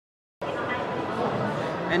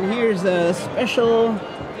And here's a special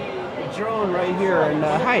drone right here. And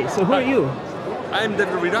hi, so who are you? I'm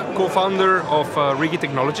David Rita, co-founder of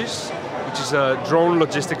Rigitech, which is a drone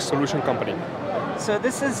logistics solution company. So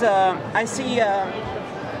this is, I see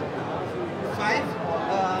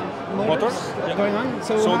 5 motors going on.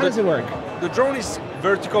 So how does it work? The drone is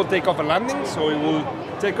vertical takeoff and landing, so it will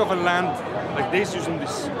take off and land like this using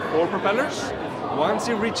these 4 propellers. Once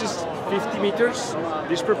it reaches 50 meters,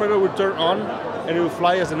 this propeller will turn on and it will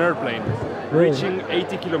fly as an airplane, reaching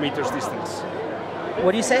 80 kilometers distance.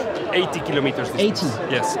 What do you say? 80 kilometers distance.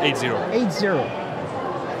 80? Yes, 80. 80.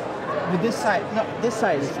 With this side, no, this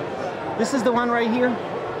side. This is the one right here.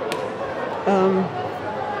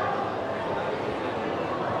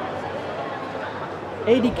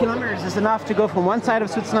 80 kilometers is enough to go from one side of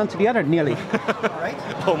Switzerland to the other, nearly. Right?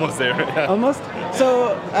 Almost there, yeah. Almost?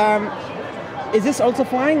 So, is this also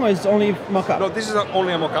flying or is it only mock-up? No, this is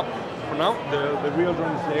only a mock-up for now. The real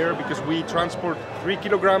drone is there because we transport 3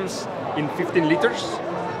 kilograms in 15 liters.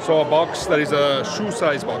 So a box that is a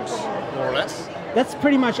shoe-size box, more or less. That's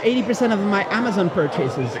pretty much 80% of my Amazon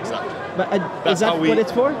purchases. Exactly. But is that what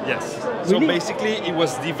it's for? Yes. Really? So basically it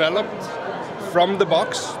was developed from the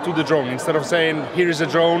box to the drone. Instead of saying, here is a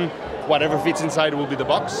drone, whatever fits inside will be the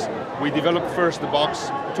box, we developed first the box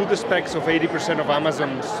to the specs of 80% of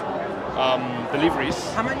Amazon's deliveries.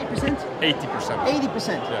 How many percent? 80%. 80%?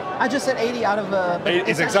 Yeah. I just said 80 out of...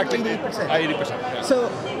 it's exactly 80%. 80%. Yeah. So,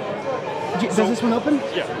 does this one open?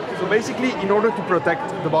 Yeah. So basically, in order to protect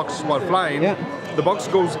the box while flying, the box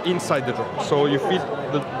goes inside the drone. So you fit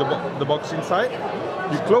the box inside,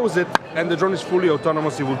 you close it, and the drone is fully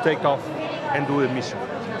autonomous. It will take off and do the mission.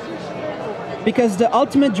 Because the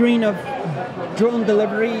ultimate dream of drone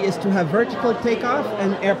delivery is to have vertical takeoff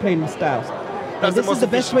and airplane styles. And this is the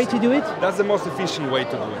best way to do it? That's the most efficient way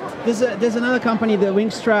to do it. There's another company, the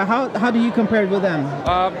Wingstra. How do you compare it with them?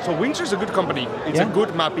 So Wingstra is a good company. It's a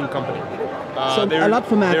good mapping company. So a lot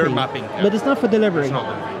for mapping. They're mapping. Yeah. But it's not for delivery. It's not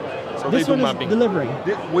delivery. So this they do one mapping. Is delivery.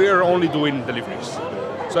 We're only doing deliveries.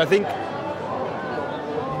 So I think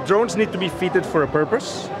drones need to be fitted for a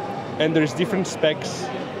purpose, and there's different specs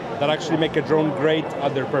that actually make a drone great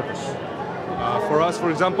at their purpose. For us, for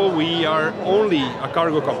example, we are only a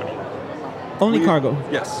cargo company. Only cargo?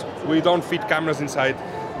 Yes. We don't fit cameras inside.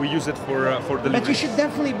 We use it for delivery. But you should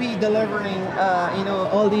definitely be delivering,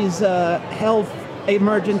 all these health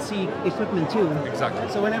emergency equipment too. Exactly.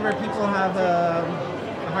 So whenever people have a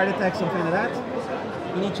heart attack, something like that,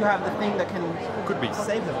 you need to have the thing that can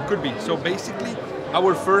save them. Could be. So basically,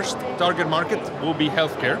 our first target market will be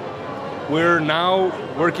healthcare. We're now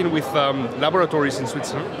working with laboratories in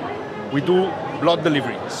Switzerland. We do blood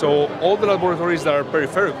delivery. So all the laboratories that are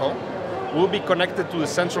peripheral will be connected to the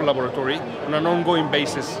central laboratory on an ongoing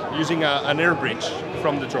basis using an air bridge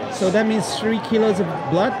from the drone. So that means 3 kilos of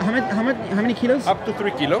blood? How many kilos? Up to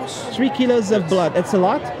 3 kilos. 3 kilos of blood, that's a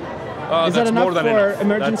lot? Is that enough for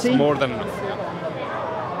emergency? That's more than enough,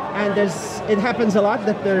 yeah. And it happens a lot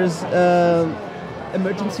that there's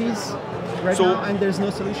emergencies right now and there's no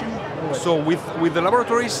solution? So with the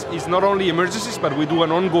laboratories, it's not only emergencies, but we do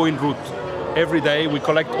an ongoing route. Every day we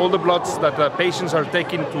collect all the bloods that patients are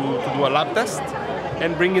taking to do a lab test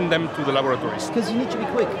and bringing them to the laboratories. Because you need to be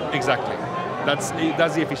quick. Exactly. That's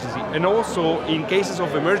the efficiency. And also in cases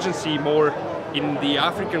of emergency, more in the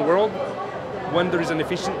African world, when there is an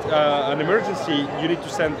emergency, you need to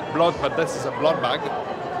send blood, but this is a blood bag.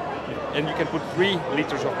 And you can put 3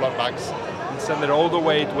 liters of blood bags and send it all the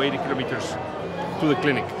way to 80 kilometers to the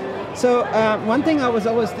clinic. So one thing I was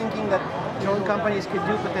always thinking that drone companies could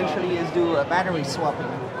do potentially is do a battery swapping,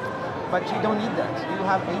 but you don't need that. You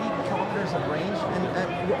have 80 kilometers of range, and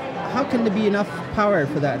how can there be enough power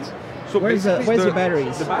for that? So where's the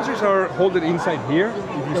batteries? The batteries are holding inside here.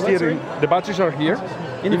 If you see the batteries are here,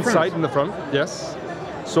 inside in the front. Yes.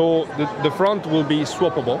 So the front will be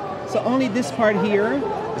swappable. So only this part here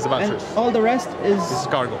is the batteries. And all the rest is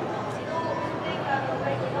cargo.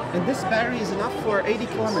 And this battery is enough for 80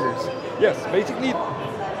 kilometers. Yes, basically.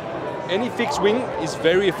 Any fixed wing is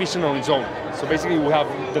very efficient on its own. So basically we have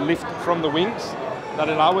the lift from the wings that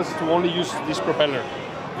allow us to only use this propeller.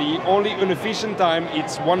 The only inefficient time,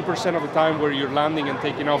 it's 1% of the time where you're landing and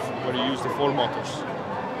taking off where you use the 4 motors.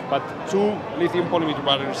 But 2 lithium polymeter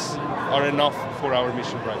batteries are enough for our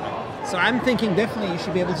mission right now. So I'm thinking definitely you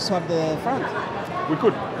should be able to swap the front. We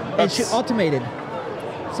could. It should automate it.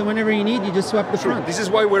 So whenever you need, you just swap the front. This is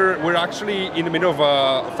why we're actually in the middle of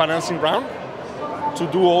a financing round to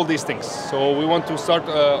do all these things. So we want to start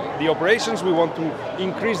the operations, we want to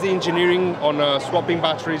increase the engineering on swapping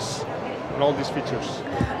batteries and all these features.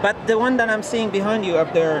 But the one that I'm seeing behind you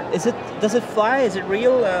up there, does it fly? Is it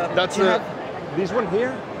real? This one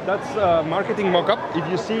here, that's a marketing mock-up. If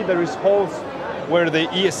you see, there is holes where the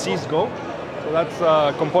ESCs go. So that's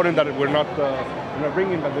a component that we're not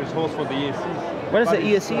bringing, but there's holes for the ESCs. What is the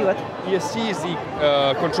ESC? What? ESC is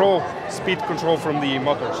the control, speed control from the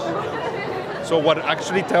motors. So what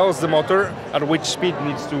actually tells the motor at which speed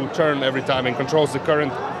needs to turn every time and controls the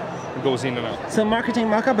current that goes in and out. So marketing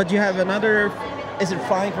mock-up, but you have another, is it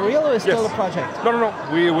flying for real or is it still a project? No.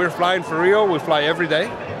 We're flying for real. We fly every day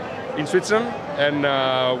in Switzerland, and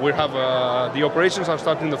we have the operations are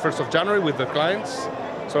starting the 1st of January with the clients.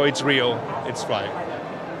 So it's real, it's flying.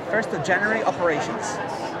 1st of January operations.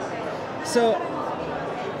 So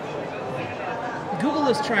Google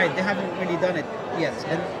has tried, they haven't really done it yet.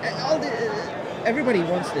 And everybody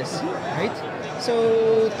wants this, right?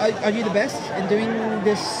 So are you the best in doing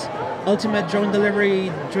this ultimate drone delivery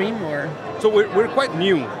dream, or? So we're quite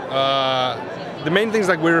new. The main thing is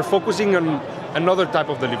like we're focusing on another type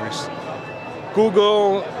of deliveries.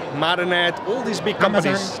 Google, Marinet, all these big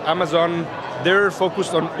companies, Amazon, they're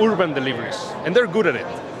focused on urban deliveries, and they're good at it.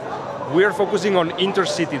 We're focusing on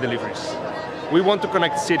intercity deliveries. We want to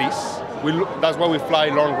connect cities. That's why we fly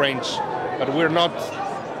long range, but we're not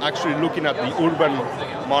actually looking at the urban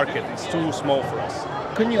market. It's too small for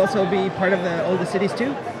us. Couldn't you also be part of all the cities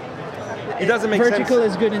too? It doesn't make sense. Vertical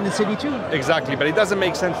is good in the city too. Exactly, but it doesn't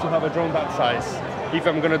make sense to have a drone that size if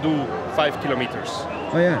I'm going to do 5 kilometers.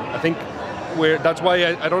 Oh yeah. I think that's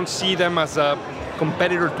why I don't see them as a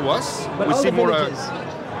competitor to us. But we all see the more. villages.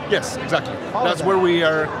 Yes, exactly. All That's where we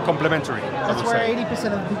are complementary. That's where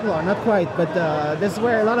 80% of the people are. Not quite, but that's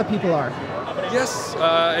where a lot of people are. Yes,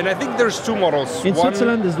 and I think there's two models. In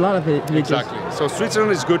Switzerland, there's a lot of villages. Exactly. So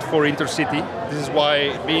Switzerland is good for intercity. This is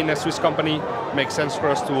why being a Swiss company makes sense for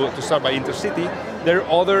us to start by intercity. There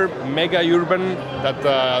are other mega urban that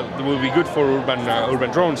will be good for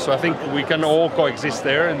urban drones. So I think we can all coexist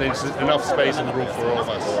there, and there's enough space and room for all of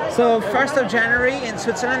us. So 1st of January in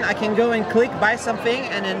Switzerland, I can go and click, buy something,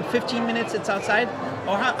 and in 15 minutes it's outside?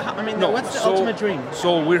 Or what's the ultimate dream?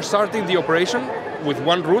 So we're starting the operation with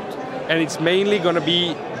one route, and it's mainly going to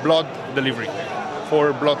be blood delivery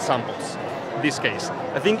for blood samples, in this case.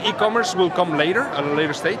 I think e-commerce will come later, at a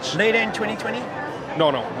later stage. Later in 2020? No,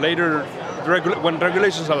 later when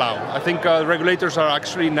regulations allow. I think regulators are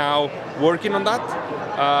actually now working on that.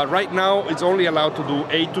 Right now, it's only allowed to do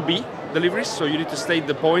A to B deliveries, so you need to state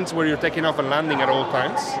the points where you're taking off and landing at all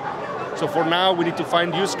times. So for now, we need to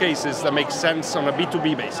find use cases that make sense on a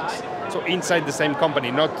B2B basis. So inside the same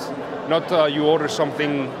company, not you order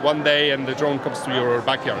something one day and the drone comes to your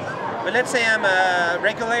backyard. But let's say I'm a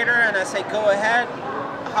regulator and I say go ahead.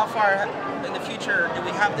 How far in the future do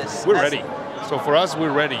we have this? We're ready. So for us,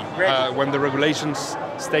 we're ready. When the regulations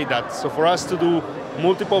state that. So for us to do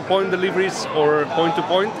multiple point deliveries or point to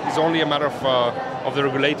point is only a matter of the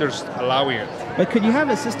regulators allowing it. But could you have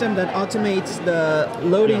a system that automates the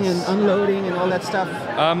loading and unloading and all that stuff?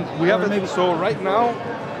 We have it. So right now,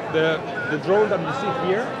 the drone that you see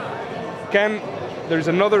here there's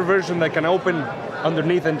another version that can open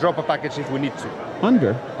underneath and drop a package if we need to.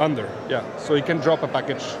 Under, yeah. So it can drop a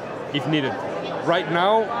package if needed. Right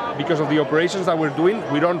now, because of the operations that we're doing,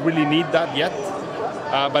 we don't really need that yet.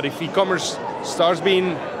 But if e-commerce starts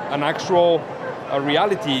being an actual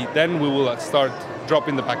reality, then we will start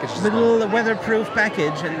dropping the packages. Little weatherproof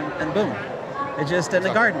package and boom. It's just in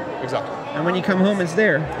the garden. Exactly. And when you come home, it's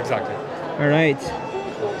there. Exactly. All right.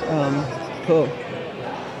 Cool.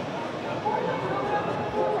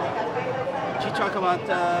 Did you talk about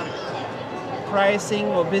pricing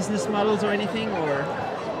or business models or anything, or?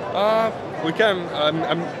 We can.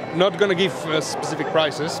 I'm not going to give specific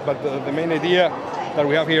prices, but the main idea that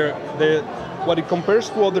we have here, what it compares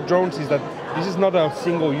to other drones is that this is not a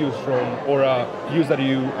single-use drone or a use that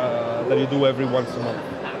you do every once a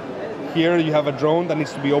month. Here you have a drone that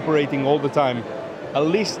needs to be operating all the time, at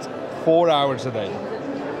least 4 hours a day.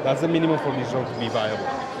 That's the minimum for this drone to be viable.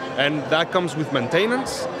 And that comes with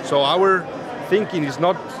maintenance. So our thinking is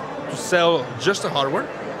not to sell just the hardware,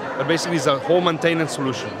 but basically it's a whole maintenance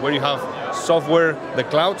solution where you have software, the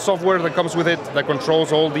cloud software that comes with it that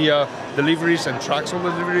controls all the deliveries and tracks all the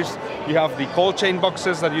deliveries. You have the cold chain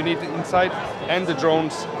boxes that you need inside, and the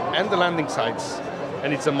drones and the landing sites.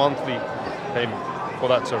 And it's a monthly payment for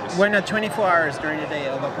that service. We're not 24 hours during the day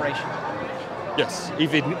of operation. Yes,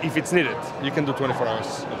 if it's needed, you can do 24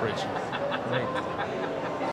 hours operation. Right.